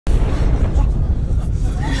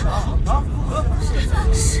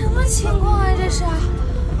什么情况啊？这是？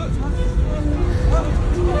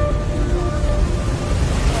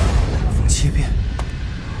风切变，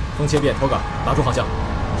风切变，投杆，拔出航向，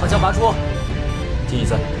航向拔出，进一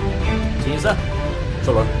3，进一3，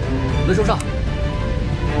收轮，轮收上，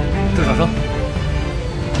正上升。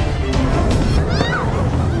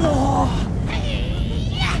哇！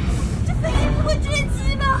这飞机不会坠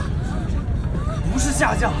机吧？不是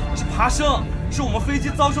下降，是爬升，是我们飞机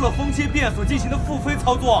遭受了风切变所进行的复飞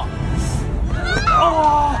操作。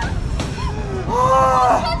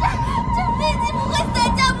这飞机不会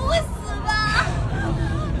散架，不会死吧？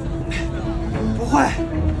不会，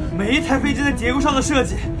每一台飞机在结构上的设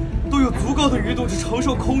计都有足够的余度去承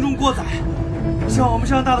受空中过载。像我们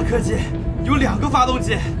这样大的客机有2个发动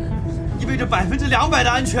机，意味着200%的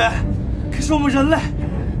安全。可是我们人类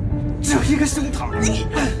只有1个胸膛。不是你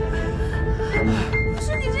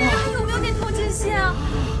这人有没有点同情心啊？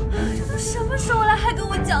这都什么时候了，还跟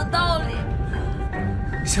我讲道理？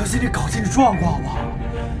小心你搞清楚状况好不好？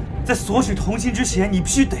在索取同情之前，你必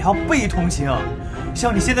须得要被同情。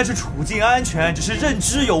像你现在是处境安全，只是认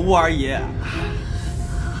知有误而已。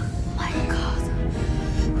My God！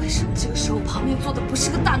 为什么这个时候旁边坐的不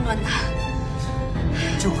是个大暖男？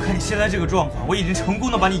就我看你现在这个状况，我已经成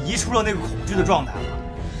功的把你移出了那个恐惧的状态了。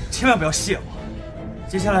千万不要谢我。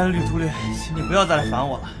接下来的旅途里，请你不要再来烦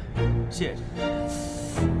我了，谢谢。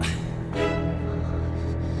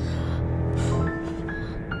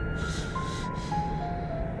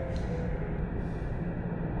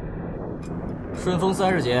顺风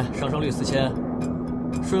30节，上升率4000；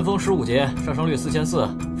顺风15节，上升率4400，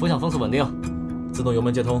风向风速稳定，自动油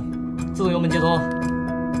门接通，自动油门接通，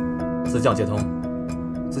自降接通，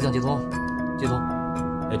自降接通，接通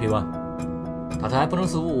AP1，塔台风程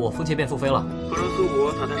455，风切变复飞了。风程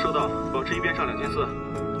455，塔台收到，保持一边上2400，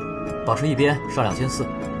保持一边上2400，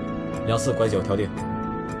梁4拐9调定。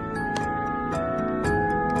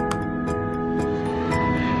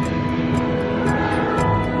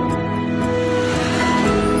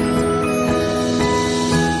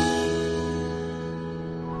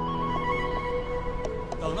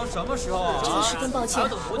什么时候啊？真的十分抱歉，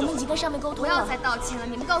我们已经跟上面沟通了。不要再道歉了，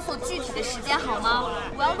你们告诉我具体的时间好吗？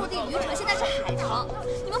我要落地旅程现在是海城，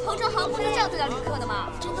你们鹏程航空就这样对待旅客的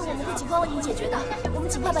吗？真的，我们会尽快为您解决的。我们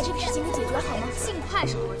尽快把这个事情给解决好吗？尽快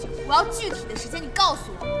是多久？我要具体的时间，你告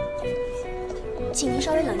诉我。请您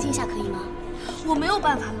稍微冷静一下，可以吗？我没有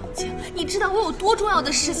办法冷静，你知道我有多重要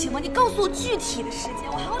的事情吗？你告诉我具体的时间，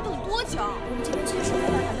我还要等多久？我们这边确实没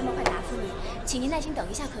办法那么快答复你，请您耐心等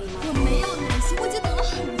一下，可以吗？我没有耐心，我已经等了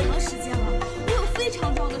很长时间了。我有非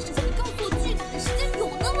常重要的事情，你告诉我具体的时间，有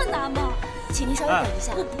那么难吗？请您稍微等一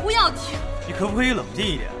下。我不要听。你可不可以冷静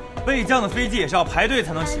一点？备降的飞机也是要排队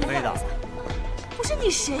才能起飞的。不是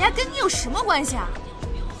你谁呀？跟你有什么关系啊？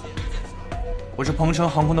我是鹏程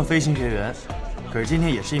航空的飞行学员，可是今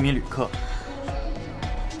天也是一名旅客。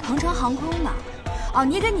鹏程航空的，哦，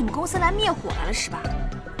你给你们公司来灭火来了是吧？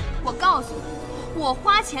我告诉你，我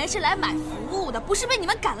花钱是来买服务的，不是被你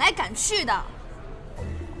们赶来赶去的。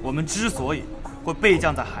我们之所以会备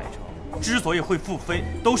降在海城，之所以会复飞，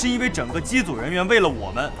都是因为整个机组人员为了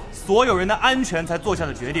我们所有人的安全才做下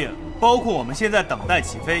的决定，包括我们现在等待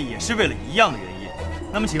起飞，也是为了一样的原因。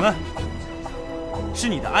那么请问，是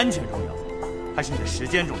你的安全重要，还是你的时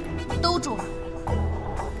间重要？都重要。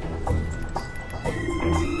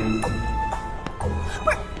不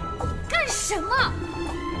是，干什么？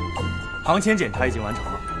航前检查已经完成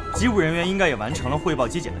了，机务人员应该也完成了汇报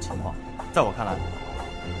机检的情况。在我看来，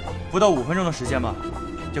不到5分钟的时间吧，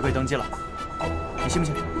就可以登机了。你信不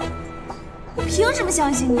信？我凭什么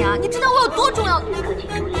相信你啊？你知道我有多重要？旅客请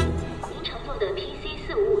注意，您乘坐的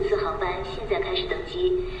PC4554航班现在开始登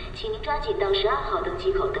机，请您抓紧到12号登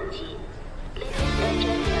机口登机。Ladies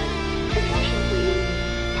and gentlemen, attention please.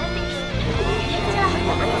 Passengers to the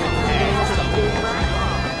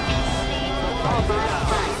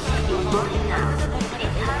PC455 is boarding now.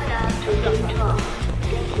 Please hurry up to your control.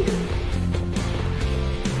 Thank you.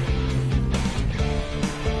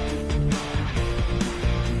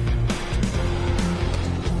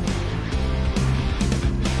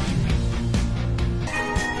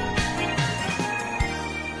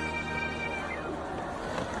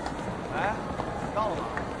 哎，你到了吗？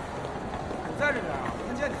你在这边啊，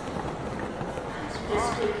看见你。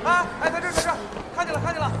哎，在这儿，看见了，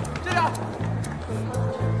这边。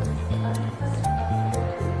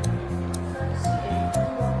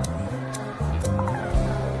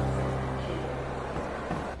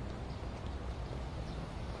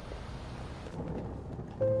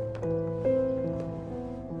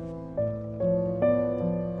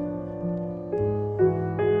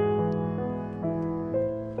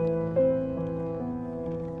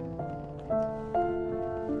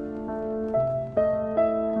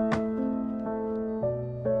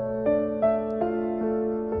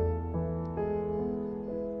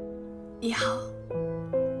一号，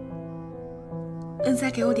能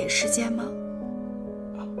再给我点时间吗？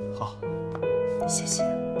好，谢谢。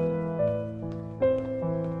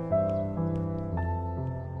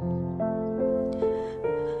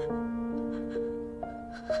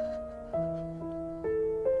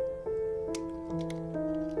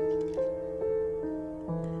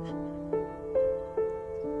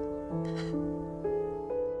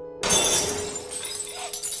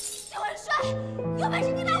有本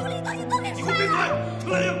事你把屋里东西都给摔了！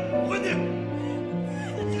程兰英，我问你，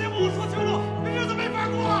你今天不跟我说清楚，这日子没法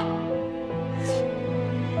过了。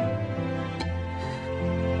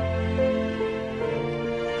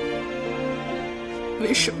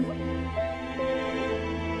为什么？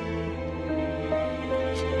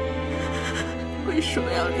为什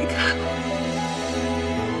么要离开我？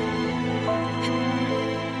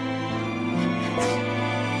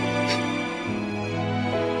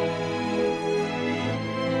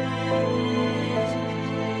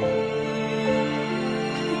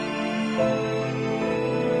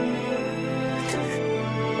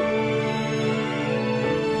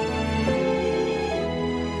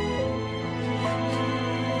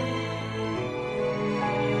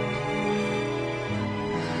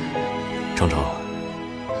程程，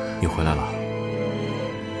你回来了。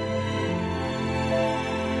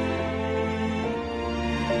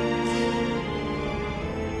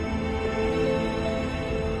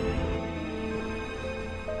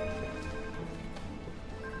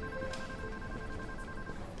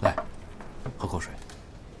来，喝口水。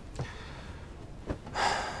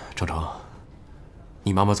程程，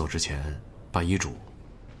你妈妈走之前把遗嘱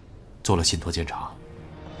做了信托监察。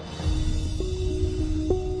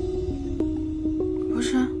不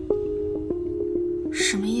是，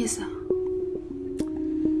什么意思啊？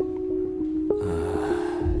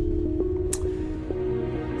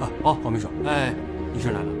黄秘书，哎，医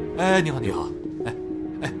生来了。哎，你好，你好。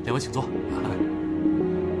哎，两位请坐。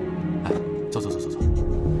哎，走。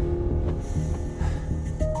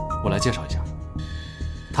我来介绍一下，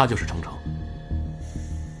他就是程程。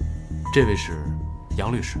这位是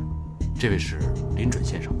杨律师，这位是林准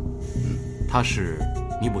先生。他是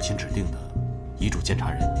你母亲指定的遗嘱监察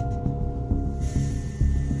人。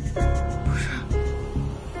不是，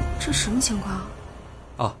这什么情况？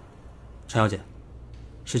哦，陈小姐，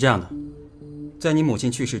是这样的，在你母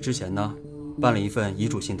亲去世之前呢，办了一份遗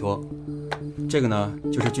嘱信托，这个呢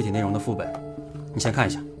就是具体内容的副本，你先看一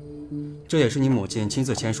下。这也是你母亲亲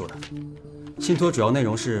自签署的。信托主要内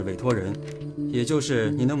容是委托人，也就是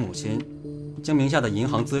您的母亲，将名下的银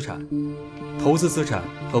行资产、投资资产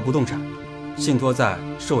和不动产信托在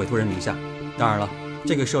受委托人名下。当然了，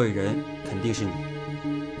这个受益人肯定是你。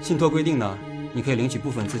信托规定呢，你可以领取部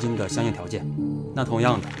分资金的相应条件。那同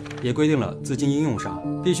样的，也规定了资金应用上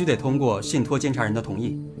必须得通过信托监察人的同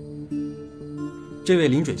意。这位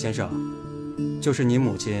林准先生，就是你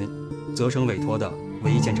母亲责成委托的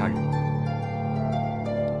唯一监察人。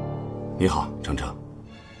你好，程程。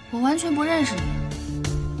我完全不认识你。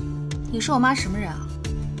你是我妈什么人啊？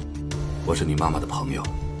我是你妈妈的朋友。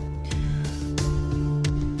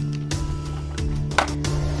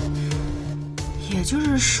也就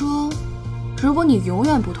是说，如果你永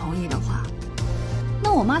远不同意的话，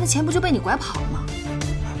那我妈的钱不就被你拐跑了吗？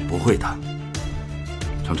不会的，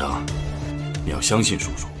程程，你要相信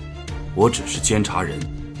叔叔，我只是监察人，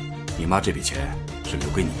你妈这笔钱是留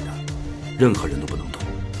给你的，任何人都不能动，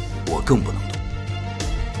我更不能动。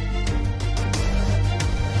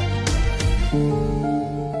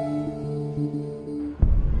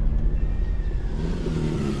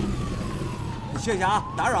谢谢啊，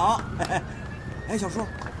打扰。哎，小叔，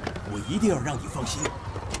我一定要让你放心，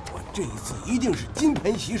我这一次一定是金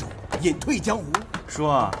盆洗手，隐退江湖。叔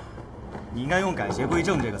啊，你应该用改邪归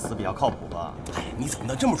正这个词比较靠谱吧？哎，你怎么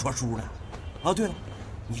能这么说叔呢？哦，对了，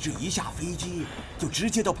你这一下飞机就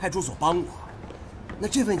直接到派出所帮我，那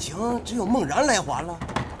这份情只有孟然来还了。